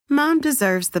Mom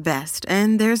deserves the best,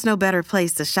 and there's no better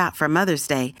place to shop for Mother's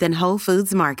Day than Whole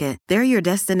Foods Market. They're your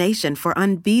destination for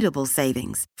unbeatable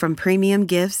savings, from premium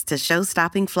gifts to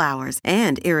show-stopping flowers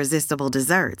and irresistible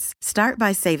desserts. Start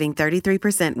by saving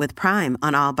 33% with Prime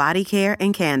on all body care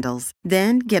and candles.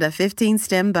 Then get a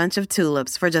 15-stem bunch of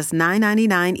tulips for just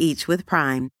 $9.99 each with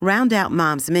Prime. Round out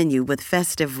Mom's menu with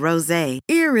festive rosé,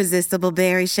 irresistible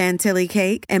berry chantilly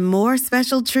cake, and more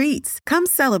special treats. Come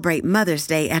celebrate Mother's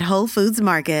Day at Whole Foods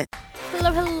Market.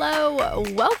 Hello.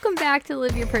 Welcome back to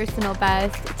Live Your Personal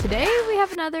Best. Today we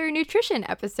have another nutrition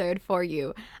episode for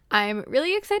you. I'm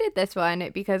really excited this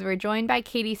one because we're joined by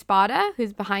Katie Spada,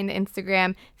 who's behind the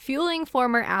Instagram Fueling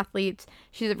Former Athletes.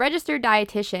 She's a registered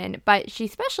dietitian, but she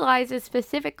specializes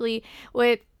specifically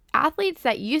with athletes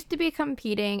that used to be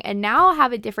competing and now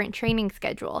have a different training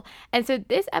schedule. And so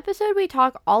this episode, we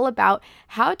talk all about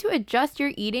how to adjust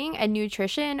your eating and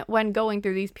nutrition when going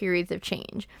through these periods of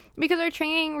change. Because our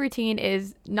training routine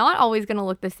is not always going to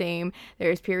look the same.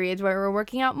 There's periods where we're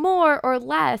working out more or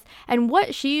less. And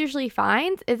what she usually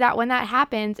finds is that when that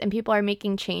happens and people are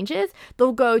making changes,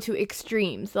 they'll go to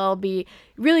extremes. They'll be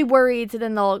really worried, so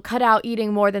then they'll cut out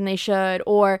eating more than they should,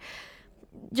 or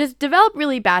just develop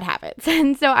really bad habits.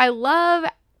 And so I love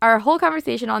our whole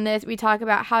conversation on this. We talk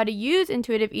about how to use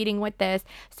intuitive eating with this.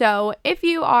 So if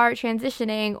you are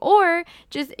transitioning, or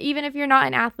just even if you're not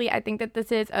an athlete, I think that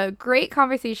this is a great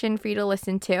conversation for you to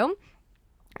listen to.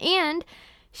 And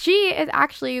she is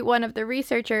actually one of the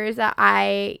researchers that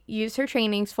I use her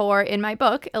trainings for in my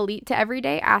book, Elite to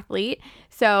Everyday Athlete.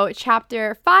 So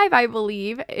chapter 5, I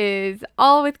believe, is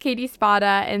all with Katie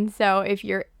Spada. And so if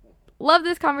you're love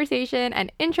this conversation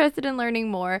and interested in learning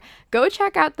more, go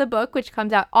check out the book, which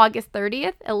comes out August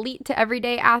 30th, Elite to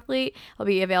Everyday Athlete. It'll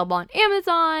be available on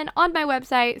Amazon, on my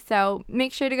website, so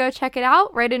make sure to go check it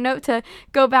out. Write a note to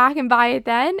go back and buy it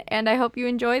then, and I hope you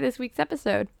enjoy this week's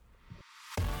episode.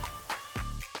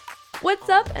 What's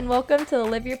up, and welcome to the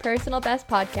Live Your Personal Best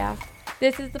podcast.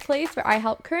 This is the place where I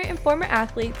help current and former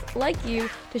athletes like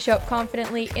you to show up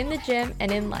confidently in the gym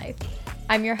and in life.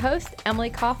 I'm your host, Emily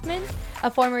Kaufman,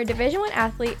 a former Division I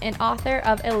athlete and author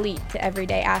of Elite to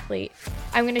Everyday Athlete.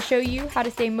 I'm going to show you how to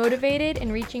stay motivated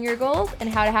in reaching your goals and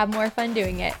how to have more fun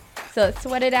doing it. So let's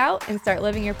sweat it out and start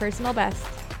living your personal best.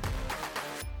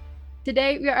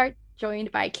 Today we are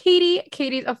joined by Katie.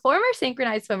 Katie's a former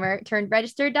synchronized swimmer turned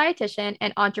registered dietitian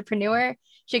and entrepreneur.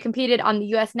 She competed on the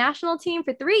U.S. national team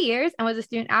for 3 years and was a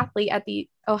student athlete at the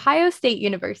Ohio State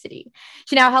University.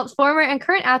 She now helps former and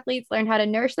current athletes learn how to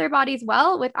nourish their bodies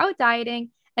well without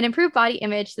dieting and improve body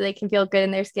image so they can feel good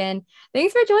in their skin.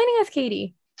 Thanks for joining us,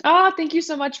 Katie. Oh, thank you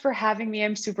so much for having me.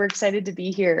 I'm super excited to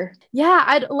be here. Yeah,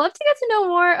 I'd love to get to know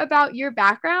more about your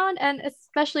background, and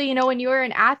especially, when you were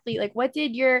an athlete, like what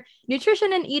did your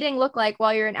nutrition and eating look like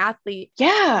while you're an athlete?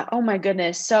 Yeah. Oh my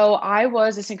goodness. So I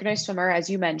was a synchronized swimmer,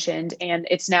 as you mentioned, and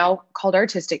it's now called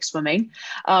artistic swimming.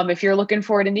 If you're looking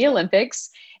for it in the Olympics.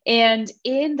 And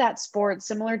in that sport,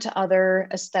 similar to other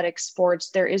aesthetic sports,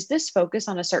 there is this focus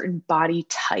on a certain body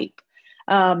type.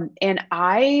 And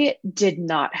I did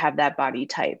not have that body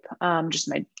type.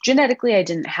 Genetically, I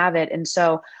didn't have it. And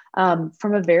so,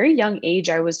 from a very young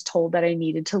age, I was told that I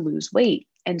needed to lose weight.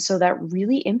 And so that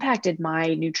really impacted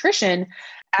my nutrition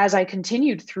as I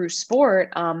continued through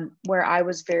sport, where I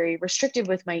was very restrictive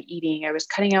with my eating. I was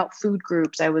cutting out food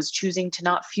groups. I was choosing to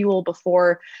not fuel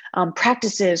before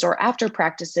practices or after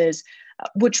practices,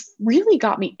 which really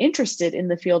got me interested in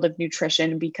the field of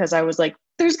nutrition because I was like,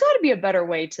 there's got to be a better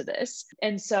way to this.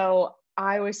 And so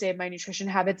I always say my nutrition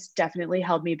habits definitely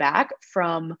held me back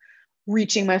from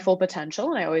reaching my full potential.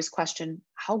 And I always question,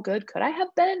 how good could I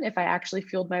have been if I actually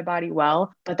fueled my body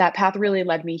well? But that path really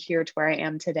led me here to where I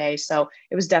am today. So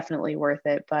it was definitely worth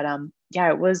it. But yeah,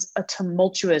 it was a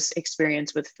tumultuous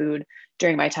experience with food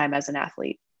during my time as an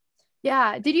athlete.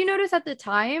 Yeah. Did you notice at the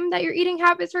time that your eating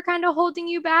habits were kind of holding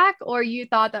you back, or you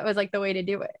thought that was like the way to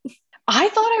do it? I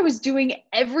thought I was doing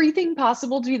everything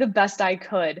possible to be the best I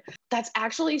could. That's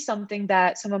actually something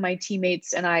that some of my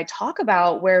teammates and I talk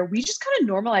about, where we just kind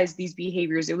of normalize these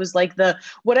behaviors. It was like the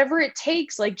whatever it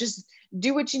takes, like just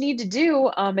do what you need to do.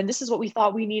 And this is what we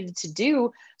thought we needed to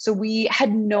do. So we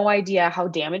had no idea how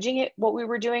damaging what we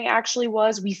were doing actually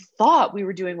was. We thought we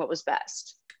were doing what was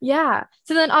best. Yeah.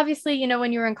 So then obviously,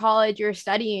 when you were in college, you were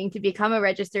studying to become a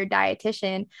registered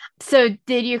dietitian. So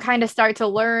did you kind of start to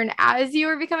learn as you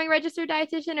were becoming a registered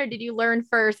dietitian, or did you learn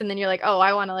first and then you're like, oh,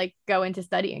 I want to like go into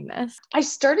studying this? I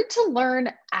started to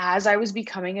learn as I was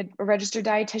becoming a registered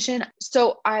dietitian.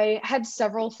 So I had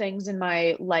several things in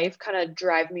my life kind of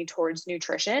drive me towards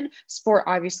nutrition, sport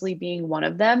obviously being one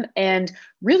of them. And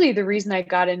really the reason I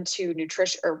got into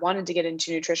nutrition or wanted to get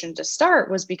into nutrition to start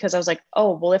was because I was like,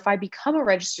 oh, well, if I become a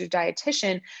registered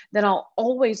dietitian, then I'll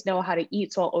always know how to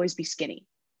eat. So I'll always be skinny.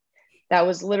 That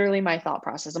was literally my thought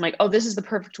process. I'm like, oh, this is the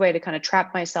perfect way to kind of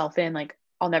trap myself in. Like,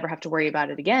 I'll never have to worry about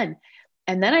it again.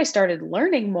 And then I started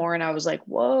learning more and I was like,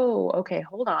 whoa, okay,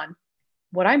 hold on.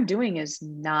 What I'm doing is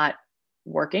not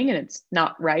working and it's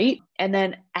not right. And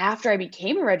then after I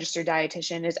became a registered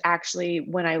dietitian is actually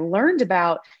when I learned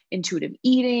about intuitive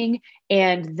eating.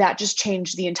 And that just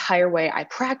changed the entire way I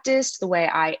practiced, the way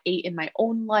I ate in my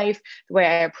own life, the way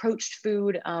I approached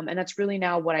food. And that's really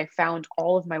now what I found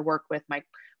all of my work with my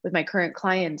current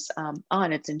clients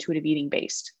on. It's intuitive eating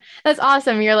based. That's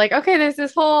awesome. You're like, okay, there's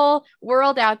this whole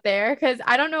world out there. Cause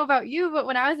I don't know about you, but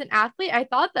when I was an athlete, I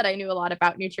thought that I knew a lot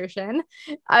about nutrition.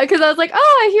 Cause I was like,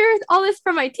 oh, I hear all this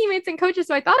from my teammates and coaches.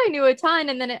 So I thought I knew a ton.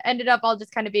 And then it ended up all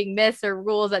just kind of being myths or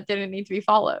rules that didn't need to be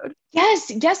followed. Yes,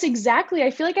 exactly.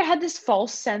 I feel like I had this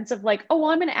false sense of like, oh,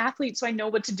 well, I'm an athlete, so I know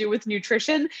what to do with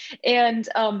nutrition. And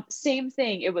same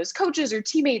thing. It was coaches or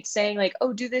teammates saying like,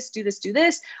 oh, do this, do this, do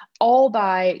this, all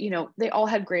by, they all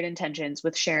had great intentions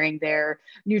with sharing their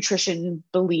nutrition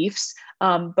beliefs.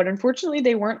 But unfortunately,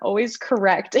 they weren't always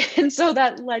correct. And so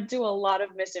that led to a lot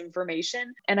of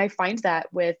misinformation. And I find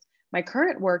that with my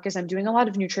current work is I'm doing a lot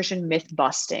of nutrition myth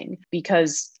busting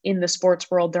because in the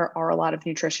sports world, there are a lot of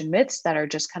nutrition myths that are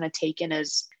just kind of taken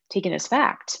as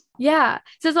fact. Yeah.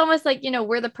 So it's almost like,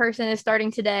 where the person is starting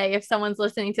today. If someone's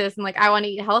listening to this and like, I want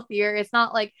to eat healthier, it's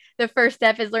not like the first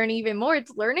step is learning even more.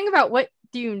 It's learning about what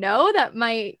do you know that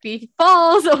might be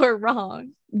false or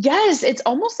wrong. Yes, it's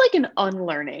almost like an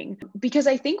unlearning because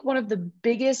I think one of the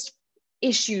biggest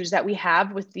issues that we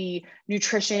have with the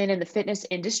nutrition and the fitness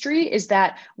industry is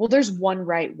that, well, there's one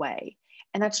right way.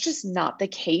 And that's just not the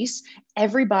case.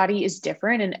 Everybody is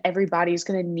different and everybody's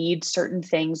going to need certain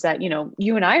things that,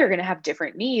 you and I are going to have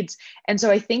different needs. And so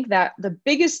I think that the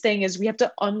biggest thing is we have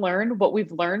to unlearn what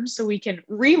we've learned so we can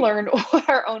relearn what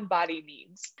our own body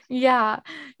needs. Yeah.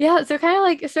 Yeah. So kind of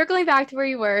like circling back to where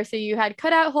you were. So you had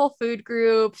cut out whole food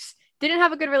groups, didn't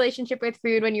have a good relationship with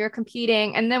food when you were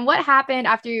competing. And then what happened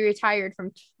after you retired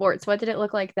from sports? What did it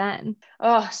look like then?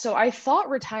 So I thought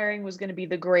retiring was going to be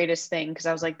the greatest thing because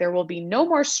I was like, there will be no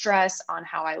more stress on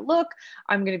how I look.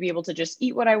 I'm going to be able to just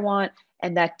eat what I want.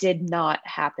 And that did not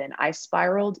happen. I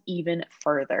spiraled even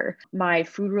further. My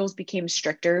food rules became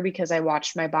stricter because I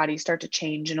watched my body start to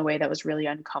change in a way that was really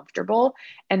uncomfortable.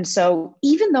 And so,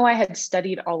 even though I had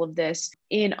studied all of this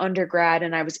in undergrad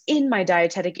and I was in my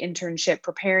dietetic internship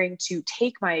preparing to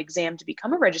take my exam to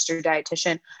become a registered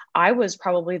dietitian, I was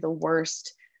probably the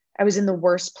worst. I was in the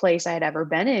worst place I had ever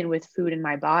been in with food in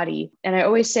my body. And I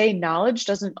always say knowledge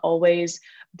doesn't always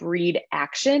breed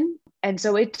action. And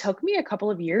so it took me a couple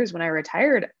of years when I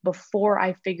retired before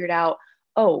I figured out,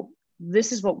 oh,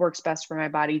 this is what works best for my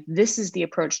body. This is the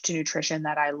approach to nutrition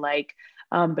that I like.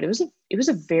 But it was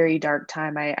a very dark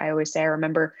time. I always say I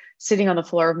remember sitting on the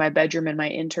floor of my bedroom in my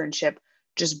internship,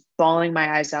 just bawling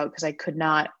my eyes out because I could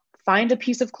not find a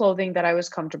piece of clothing that I was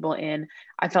comfortable in.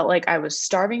 I felt like I was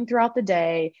starving throughout the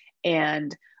day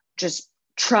and just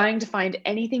trying to find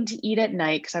anything to eat at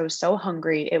night because I was so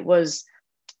hungry. It was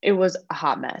a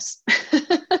hot mess.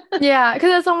 Yeah,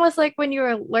 because it's almost like when you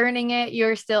were learning it,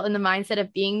 you're still in the mindset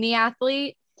of being the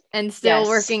athlete and still Yes,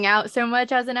 working out so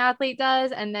much as an athlete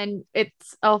does. And then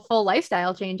it's a full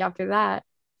lifestyle change after that.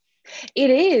 it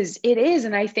is. It is.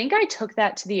 And I think I took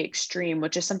that to the extreme,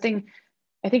 which is something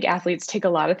I think athletes take a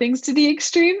lot of things to the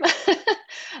extreme.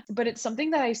 But it's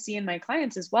something that I see in my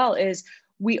clients as well is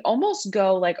we almost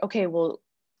go like, okay, well,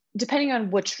 depending on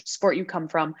which sport you come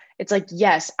from, it's like,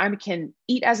 yes, I can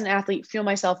eat as an athlete, feel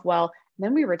myself well. And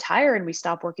then we retire and we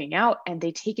stop working out and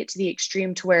they take it to the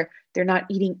extreme to where they're not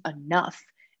eating enough.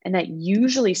 And that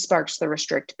usually sparks the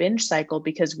restrict binge cycle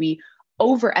because we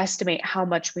overestimate how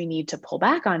much we need to pull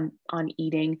back on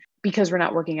eating because we're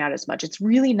not working out as much. It's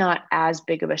really not as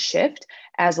big of a shift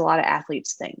as a lot of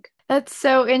athletes think. That's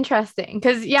so interesting.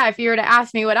 Because, yeah, if you were to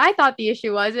ask me what I thought the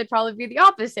issue was, it'd probably be the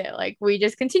opposite. Like, we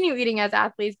just continue eating as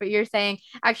athletes, but you're saying,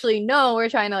 actually, no, we're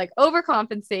trying to like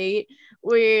overcompensate.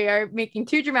 We are making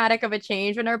too dramatic of a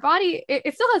change when our body,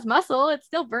 it still has muscle, it's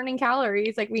still burning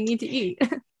calories. Like, we need to eat.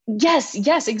 Yes,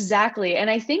 exactly. And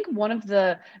I think one of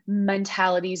the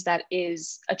mentalities that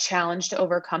is a challenge to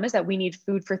overcome is that we need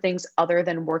food for things other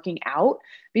than working out.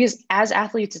 Because as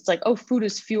athletes, it's like, oh, food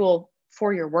is fuel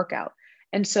for your workout.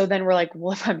 And so then we're like,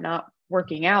 well, if I'm not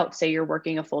working out, say you're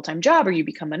working a full time job or you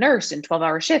become a nurse in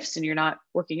 12-hour shifts and you're not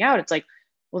working out, it's like,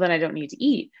 well, then I don't need to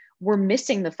eat. We're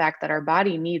missing the fact that our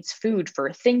body needs food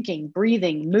for thinking,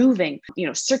 breathing, moving,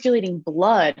 circulating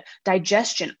blood,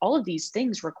 digestion. All of these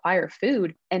things require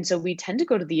food. And so we tend to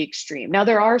go to the extreme. Now,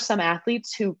 there are some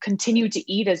athletes who continue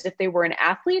to eat as if they were an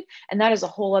athlete, and that is a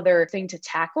whole other thing to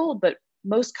tackle. But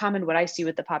most common, what I see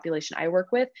with the population I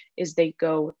work with is they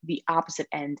go the opposite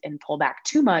end and pull back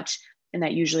too much. And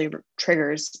that usually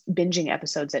triggers binging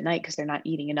episodes at night because they're not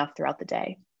eating enough throughout the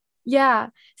day. Yeah.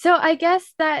 So I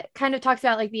guess that kind of talks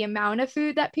about like the amount of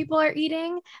food that people are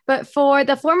eating. But for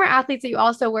the former athletes that you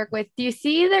also work with, do you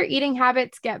see their eating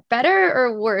habits get better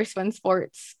or worse when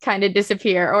sports kind of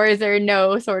disappear? Or is there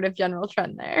no sort of general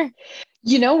trend there?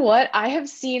 You know what? I have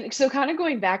seen, so kind of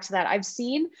going back to that, I've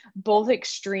seen both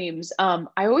extremes. I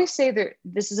always say that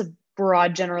this is a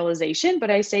broad generalization, but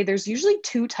I say there's usually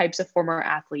two types of former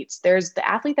athletes. There's the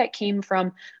athlete that came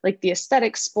from like the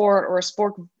aesthetic sport or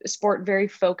a sport very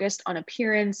focused on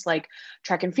appearance, like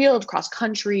track and field, cross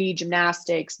country,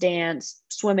 gymnastics, dance,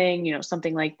 swimming,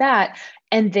 something like that.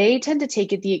 And they tend to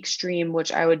take it the extreme,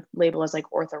 which I would label as like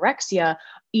orthorexia,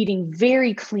 eating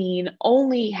very clean,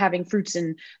 only having fruits,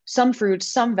 some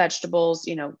vegetables,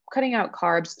 cutting out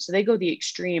carbs. So they go the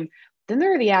extreme. Then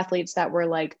there are the athletes that were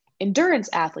like endurance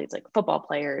athletes, like football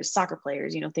players, soccer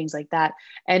players, things like that.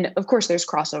 And of course, there's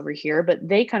crossover here, but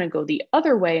they kind of go the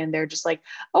other way. And they're just like,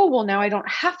 oh, well, now I don't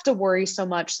have to worry so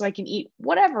much. So I can eat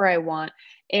whatever I want.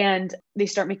 And they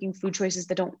start making food choices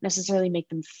that don't necessarily make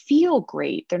them feel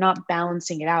great. They're not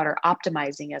balancing it out or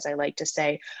optimizing, as I like to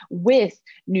say, with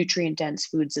nutrient dense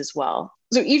foods as well.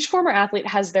 So each former athlete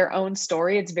has their own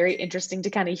story. It's very interesting to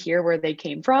kind of hear where they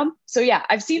came from. So yeah,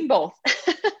 I've seen both.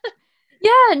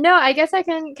 Yeah, no, I guess I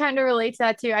can kind of relate to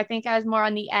that too. I think I was more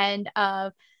on the end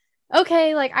of,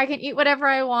 okay, like I can eat whatever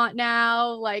I want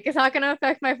now. Like it's not going to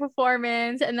affect my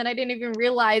performance. And then I didn't even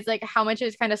realize like how much it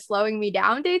was kind of slowing me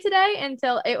down day to day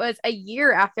until it was a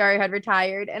year after I had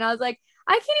retired. And I was like,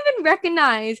 I can't even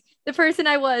recognize the person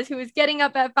I was who was getting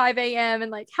up at 5 a.m.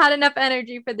 and like had enough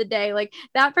energy for the day. Like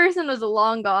that person was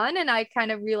long gone. And I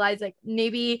kind of realized like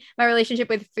maybe my relationship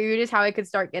with food is how I could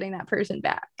start getting that person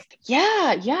back.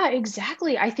 Yeah,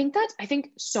 exactly. I think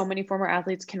so many former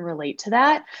athletes can relate to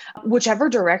that. Whichever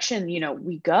direction,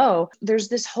 we go, there's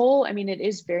this whole, I mean, it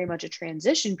is very much a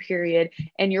transition period,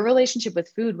 and your relationship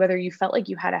with food, whether you felt like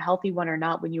you had a healthy one or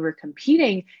not when you were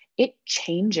competing, it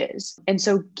changes. And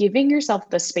so giving yourself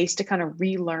the space to kind of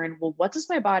relearn, well, what does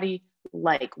my body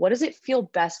like? What does it feel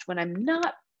best when I'm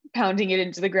not pounding it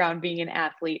into the ground being an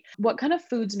athlete? What kind of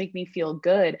foods make me feel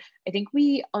good? I think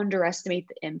we underestimate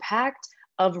the impact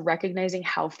of recognizing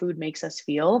how food makes us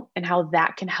feel and how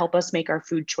that can help us make our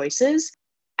food choices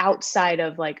outside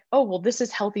of like, oh, well, this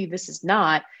is healthy, this is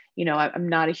not. I'm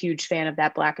not a huge fan of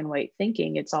that black and white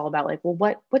thinking. It's all about like, well,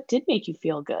 what did make you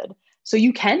feel good? So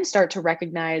you can start to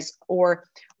recognize or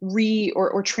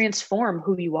or transform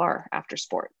who you are after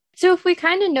sport. So if we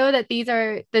kind of know that these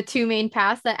are the two main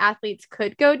paths that athletes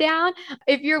could go down,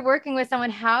 if you're working with someone,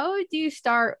 how do you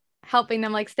start helping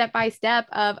them like step by step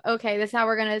of, okay, this is how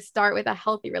we're going to start with a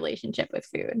healthy relationship with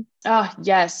food? Oh,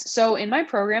 yes. So in my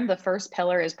program, the first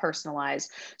pillar is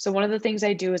personalized. So one of the things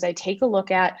I do is I take a look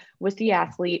at with the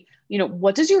athlete,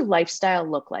 what does your lifestyle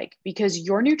look like? Because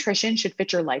your nutrition should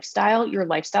fit your lifestyle. Your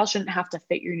lifestyle shouldn't have to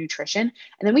fit your nutrition.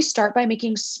 And then we start by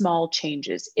making small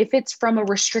changes. If it's from a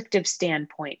restrictive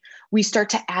standpoint, we start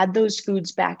to add those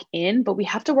foods back in, but we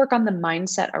have to work on the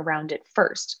mindset around it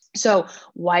first. So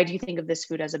why do you think of this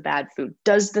food as a bad food?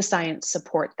 Does the science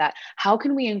support that? How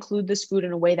can we include this food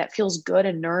in a way that feels good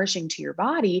and nourishing to your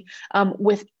body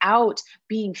without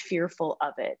being fearful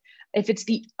of it? If it's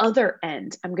the other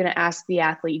end, I'm going to ask the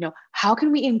athlete, how can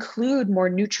we include more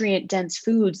nutrient dense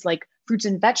foods like fruits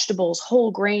and vegetables, whole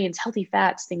grains, healthy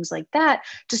fats, things like that,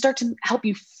 to start to help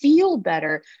you feel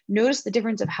better? Notice the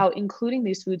difference of how including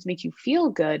these foods make you feel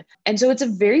good. And so it's a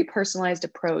very personalized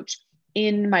approach.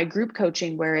 In my group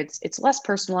coaching, where it's less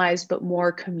personalized but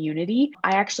more community,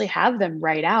 I actually have them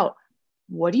write out,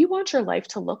 what do you want your life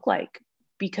to look like?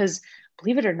 Because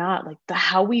believe it or not, like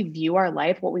how we view our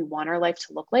life, what we want our life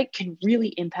to look like, can really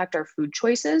impact our food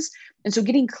choices. And so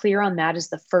getting clear on that is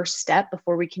the first step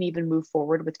before we can even move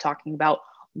forward with talking about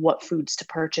what foods to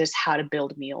purchase, how to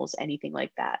build meals, anything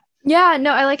like that. Yeah,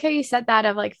 no, I like how you said that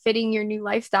of like fitting your new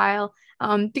lifestyle.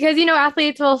 Because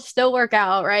athletes will still work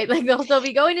out, right? Like they'll still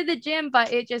be going to the gym,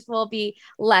 but it just will be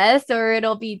less or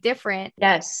it'll be different.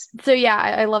 Yes. So yeah,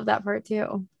 I love that part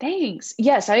too. Thanks.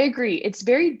 Yes, I agree. It's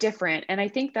very different. And I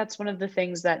think that's one of the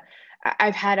things that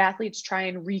I've had athletes try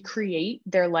and recreate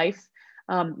their life.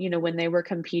 When they were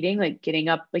competing, like getting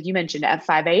up, like you mentioned, at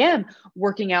 5 a.m.,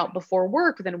 working out before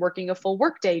work, then working a full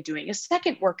work day, doing a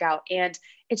second workout. And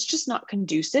it's just not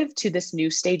conducive to this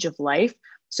new stage of life.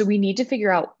 So we need to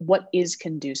figure out what is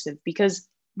conducive because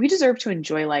we deserve to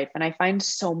enjoy life. And I find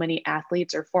so many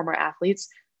athletes or former athletes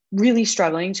really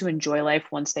struggling to enjoy life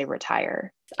once they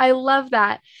retire. I love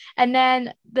that. And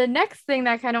then the next thing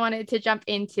that I kind of wanted to jump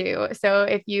into. So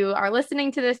if you are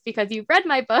listening to this because you've read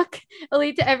my book,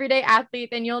 Elite to Everyday Athlete,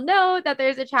 then you'll know that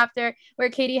there's a chapter where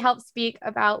Katie helps speak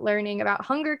about learning about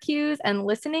hunger cues and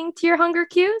listening to your hunger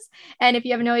cues. And if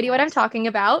you have no idea what I'm talking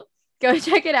about, go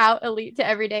check it out, Elite to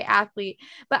Everyday Athlete.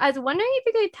 But I was wondering if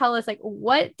you could tell us, like,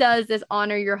 what does this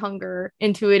honor your hunger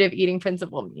intuitive eating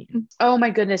principle mean? Oh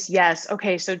my goodness, yes.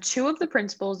 Okay, so two of the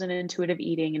principles in intuitive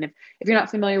eating, and if you're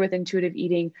not familiar with intuitive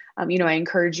eating, I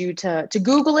encourage you to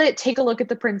Google it, take a look at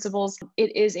the principles.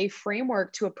 It is a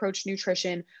framework to approach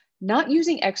nutrition, not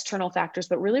using external factors,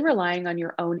 but really relying on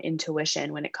your own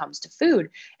intuition when it comes to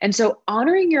food. And so,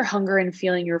 honoring your hunger and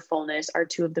feeling your fullness are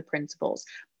two of the principles.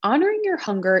 Honoring your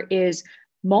hunger is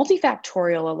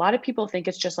multifactorial. A lot of people think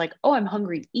it's just like, oh, I'm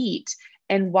hungry, eat.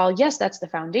 And while, yes, that's the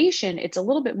foundation, it's a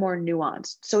little bit more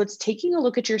nuanced. So it's taking a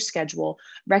look at your schedule,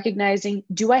 recognizing,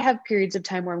 do I have periods of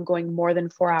time where I'm going more than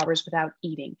 4 hours without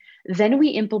eating? Then we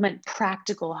implement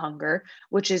practical hunger,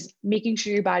 which is making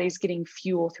sure your body's getting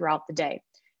fuel throughout the day.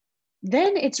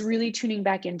 Then it's really tuning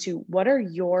back into what are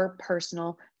your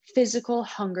personal physical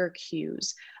hunger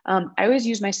cues. I always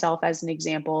use myself as an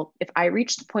example. If I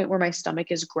reach the point where my stomach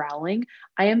is growling,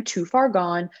 I am too far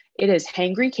gone. It is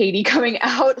hangry Katie coming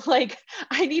out. Like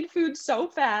I need food so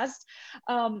fast.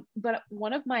 But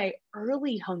one of my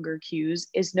early hunger cues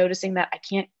is noticing that I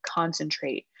can't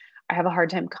concentrate. I have a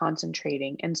hard time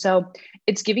concentrating. And so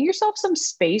it's giving yourself some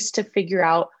space to figure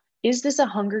out, is this a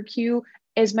hunger cue?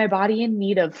 Is my body in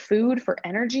need of food for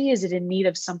energy? Is it in need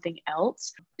of something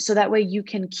else? So that way you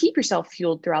can keep yourself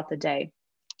fueled throughout the day.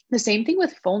 The same thing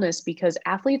with fullness, because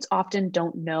athletes often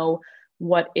don't know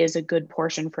what is a good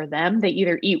portion for them. They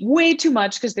either eat way too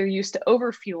much because they're used to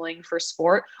overfueling for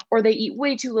sport, or they eat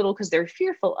way too little because they're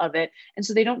fearful of it. And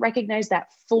so they don't recognize that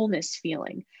fullness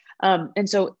feeling. And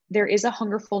so there is a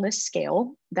hunger fullness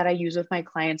scale that I use with my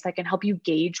clients that can help you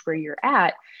gauge where you're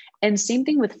at. And same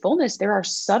thing with fullness, there are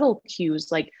subtle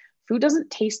cues like food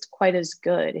doesn't taste quite as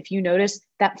good. If you notice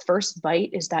that first bite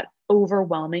is that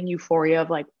overwhelming euphoria of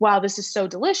like, wow, this is so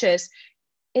delicious,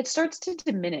 it starts to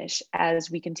diminish as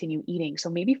we continue eating.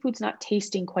 So maybe food's not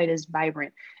tasting quite as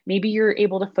vibrant. Maybe you're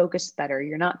able to focus better.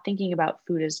 You're not thinking about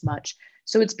food as much.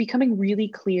 So it's becoming really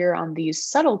clear on these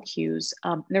subtle cues.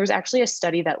 There was actually a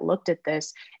study that looked at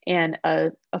this, and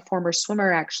a former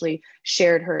swimmer actually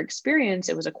shared her experience.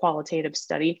 It was a qualitative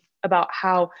study about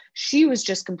how she was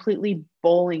just completely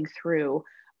bowling through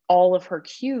all of her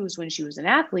cues when she was an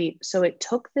athlete. So it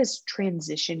took this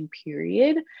transition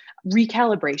period.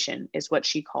 Recalibration is what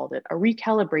she called it, a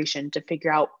recalibration to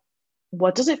figure out,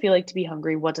 what does it feel like to be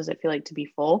hungry? What does it feel like to be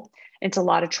full? It's a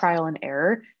lot of trial and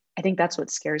error. I think that's what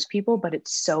scares people, but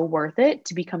it's so worth it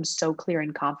to become so clear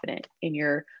and confident in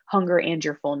your hunger and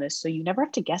your fullness. So you never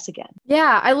have to guess again.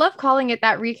 Yeah, I love calling it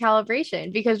that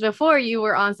recalibration because before you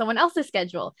were on someone else's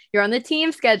schedule, you're on the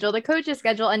team schedule, the coach's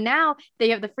schedule, and now that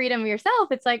you have the freedom of yourself,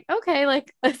 it's like, okay,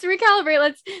 like let's recalibrate.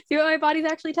 Let's see what my body's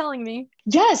actually telling me.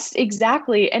 Yes,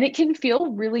 exactly. And it can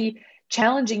feel really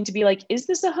challenging to be like, is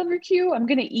this a hunger cue? I'm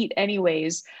going to eat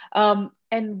anyways.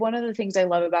 And one of the things I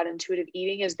love about intuitive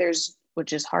eating is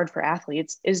which is hard for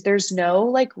athletes, is there's no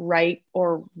like right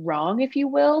or wrong, if you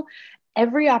will.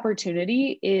 Every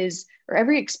opportunity is, or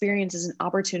every experience is an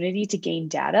opportunity to gain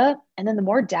data. And then the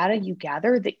more data you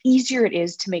gather, the easier it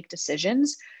is to make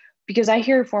decisions. Because I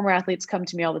hear former athletes come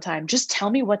to me all the time, just tell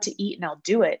me what to eat and I'll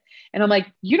do it. And I'm like,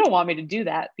 you don't want me to do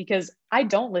that because I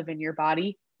don't live in your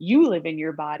body. You live in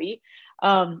your body.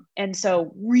 And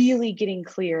so really getting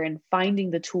clear and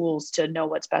finding the tools to know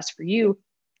what's best for you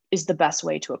is the best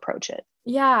way to approach it.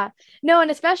 Yeah. No, and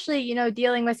especially,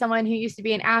 dealing with someone who used to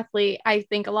be an athlete, I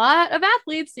think a lot of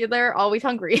athletes, they're always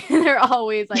hungry. They're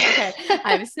always like, okay,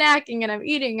 I'm snacking and I'm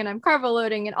eating and I'm carbo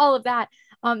loading and all of that.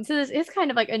 So this is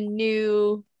kind of like a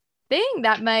new thing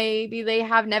that maybe they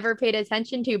have never paid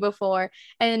attention to before.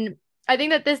 And I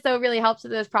think that this though really helps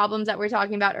with those problems that we're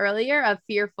talking about earlier of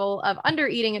fearful of under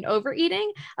eating and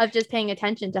overeating, of just paying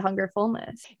attention to hunger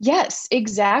fullness. Yes,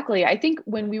 exactly. I think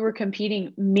when we were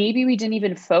competing, maybe we didn't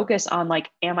even focus on like,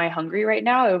 am I hungry right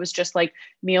now? It was just like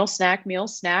meal, snack,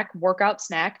 workout,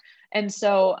 snack. And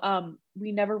so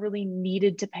we never really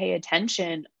needed to pay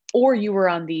attention, or you were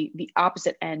on the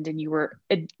opposite end and you were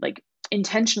like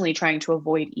intentionally trying to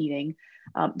avoid eating,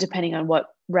 depending on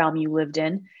what realm you lived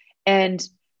in. And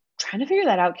trying to figure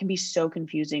that out can be so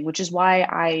confusing, which is why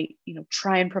I,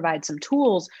 try and provide some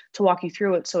tools to walk you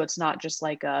through it. So it's not just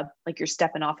like you're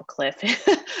stepping off a cliff,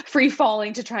 free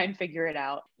falling to try and figure it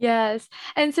out. Yes.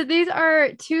 And so these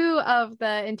are two of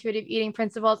the intuitive eating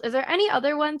principles. Is there any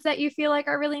other ones that you feel like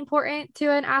are really important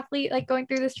to an athlete, like going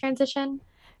through this transition?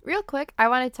 Real quick, I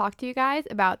want to talk to you guys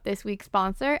about this week's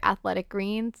sponsor, Athletic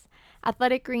Greens.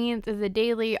 Athletic Greens is a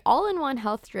daily all-in-one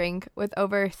health drink with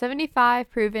over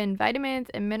 75 proven vitamins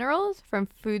and minerals from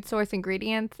food source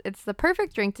ingredients. It's the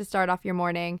perfect drink to start off your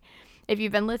morning. If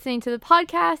you've been listening to the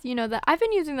podcast, you know that I've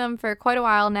been using them for quite a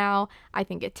while now. I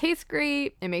think it tastes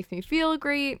great. It makes me feel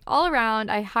great. All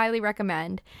around, I highly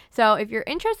recommend. So if you're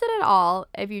interested at all,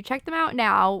 if you check them out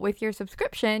now with your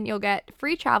subscription, you'll get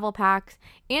free travel packs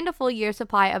and a full year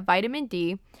supply of vitamin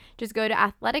D. Just go to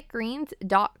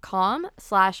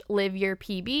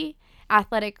athleticgreens.com/liveyourpb,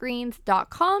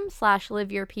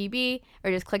 athleticgreens.com/liveyourpb,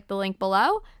 or just click the link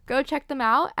below. Go check them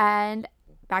out, and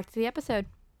back to the episode.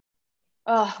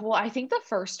 Well, I think the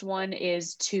first one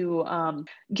is to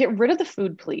get rid of the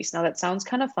food police. Now, that sounds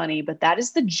kind of funny, but that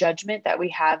is the judgment that we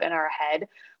have in our head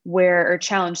or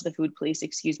challenge the food police,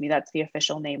 excuse me, that's the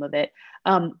official name of it,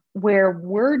 where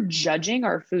we're judging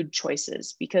our food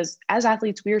choices. Because as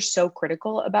athletes, we are so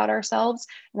critical about ourselves,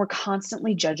 and we're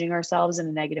constantly judging ourselves in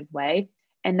a negative way.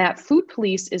 And that food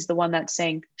police is the one that's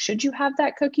saying, should you have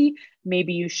that cookie?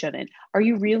 Maybe you shouldn't. Do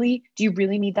you really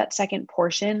need that second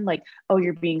portion? Like, oh,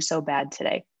 you're being so bad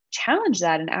today. Challenge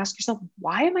that and ask yourself,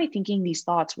 why am I thinking these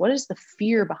thoughts? What is the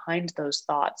fear behind those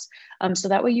thoughts? So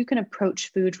that way you can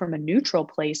approach food from a neutral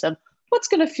place of what's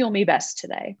going to fuel me best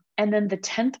today. And then the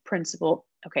 10th principle,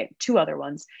 okay, two other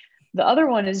ones. The other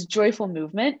one is joyful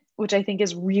movement, which I think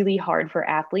is really hard for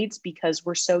athletes because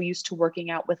we're so used to working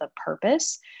out with a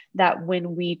purpose that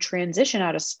when we transition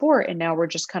out of sport and now we're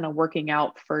just kind of working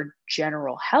out for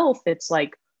general health, it's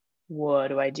like, what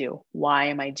do I do? Why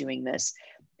am I doing this?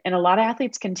 And a lot of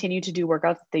athletes continue to do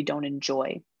workouts that they don't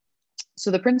enjoy. So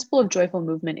the principle of joyful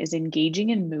movement is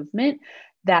engaging in movement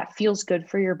that feels good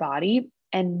for your body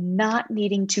and not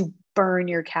needing to burn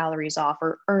your calories off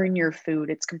or earn your food.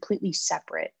 It's completely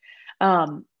separate.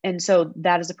 And so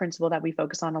that is a principle that we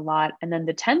focus on a lot. And then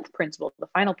the 10th principle, the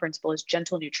final principle, is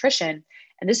gentle nutrition.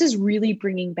 And this is really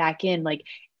bringing back in, like,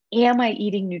 am I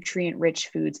eating nutrient rich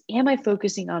foods? Am I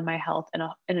focusing on my health in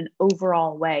an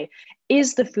overall way?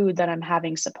 Is the food that I'm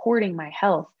having supporting my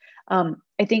health?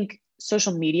 I think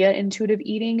social media intuitive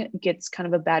eating gets kind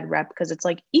of a bad rep because it's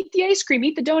like, eat the ice cream,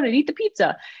 eat the donut, eat the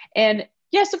pizza. And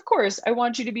yes, of course, I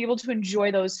want you to be able to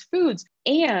enjoy those foods.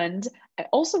 And I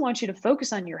also want you to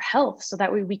focus on your health so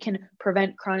that way we can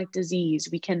prevent chronic disease.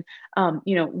 We can,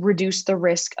 reduce the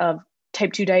risk of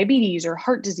type 2 diabetes or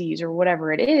heart disease or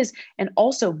whatever it is, and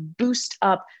also boost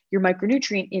up your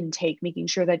micronutrient intake, making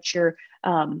sure that you're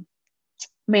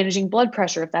managing blood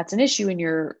pressure if that's an issue in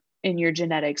your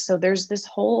genetics. So there's this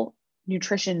whole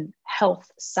nutrition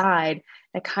health side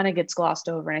that kind of gets glossed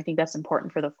over. And I think that's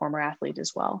important for the former athlete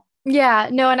as well. Yeah,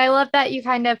 no, and I love that you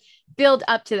kind of build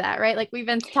up to that, right? Like we've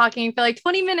been talking for like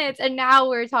 20 minutes and now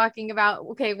we're talking about,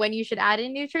 okay, when you should add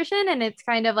in nutrition, and it's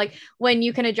kind of like when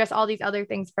you can address all these other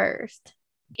things first.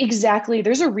 Exactly.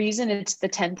 There's a reason it's the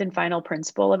 10th and final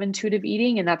principle of intuitive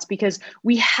eating. And that's because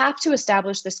we have to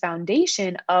establish this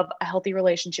foundation of a healthy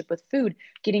relationship with food,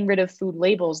 getting rid of food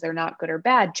labels. They're not good or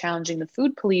bad, challenging the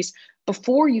food police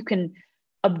before you can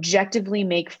objectively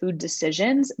make food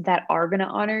decisions that are going to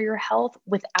honor your health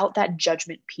without that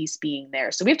judgment piece being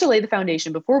there. So we have to lay the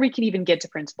foundation before we can even get to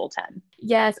principle 10.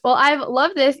 Yes. Well, I've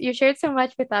loved this. You shared so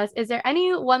much with us. Is there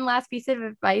any one last piece of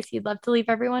advice you'd love to leave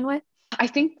everyone with? I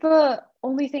think the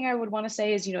only thing I would want to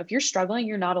say is, if you're struggling,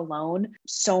 you're not alone.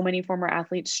 So many former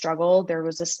athletes struggle. There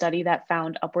was a study that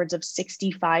found upwards of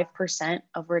 65%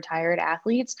 of retired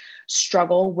athletes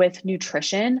struggle with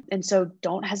nutrition. And so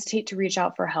don't hesitate to reach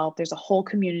out for help. There's a whole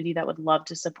community that would love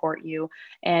to support you.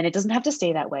 And it doesn't have to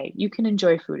stay that way. You can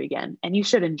enjoy food again, and you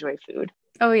should enjoy food.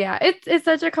 Oh, yeah. It's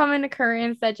such a common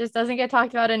occurrence that just doesn't get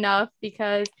talked about enough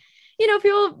because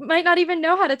people might not even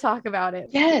know how to talk about it.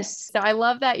 Yes. So I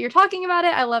love that you're talking about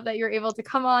it. I love that you're able to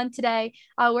come on today.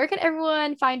 Where can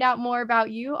everyone find out more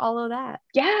about you, all of that?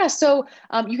 Yeah, so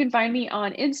you can find me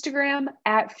on Instagram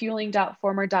at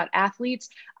fueling.former.athletes.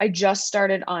 I just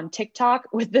started on TikTok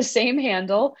with the same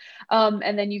handle.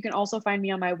 And then you can also find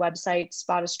me on my website,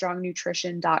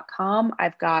 spadastrongnutrition.com.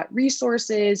 I've got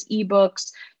resources,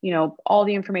 ebooks, all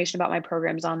the information about my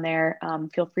programs on there.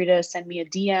 Feel free to send me a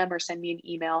DM or send me an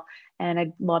email, and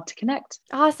I'd love to connect.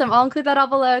 Awesome. I'll include that all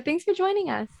below. Thanks for joining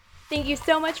us. Thank you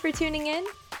so much for tuning in.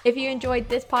 If you enjoyed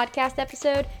this podcast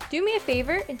episode, do me a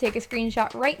favor and take a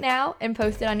screenshot right now and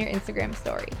post it on your Instagram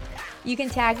story. You can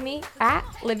tag me at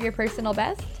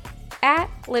liveyourpersonalbest, at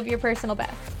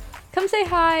liveyourpersonalbest. Come say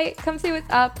hi, come say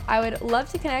what's up. I would love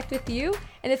to connect with you,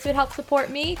 and this would help support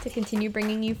me to continue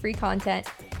bringing you free content.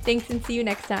 Thanks, and see you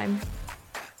next time.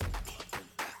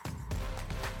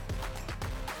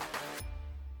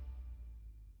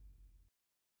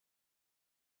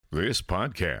 This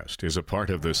podcast is a part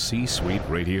of the C-Suite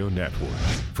Radio Network.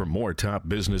 For more top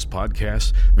business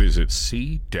podcasts, visit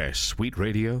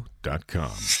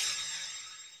c-suiteradio.com.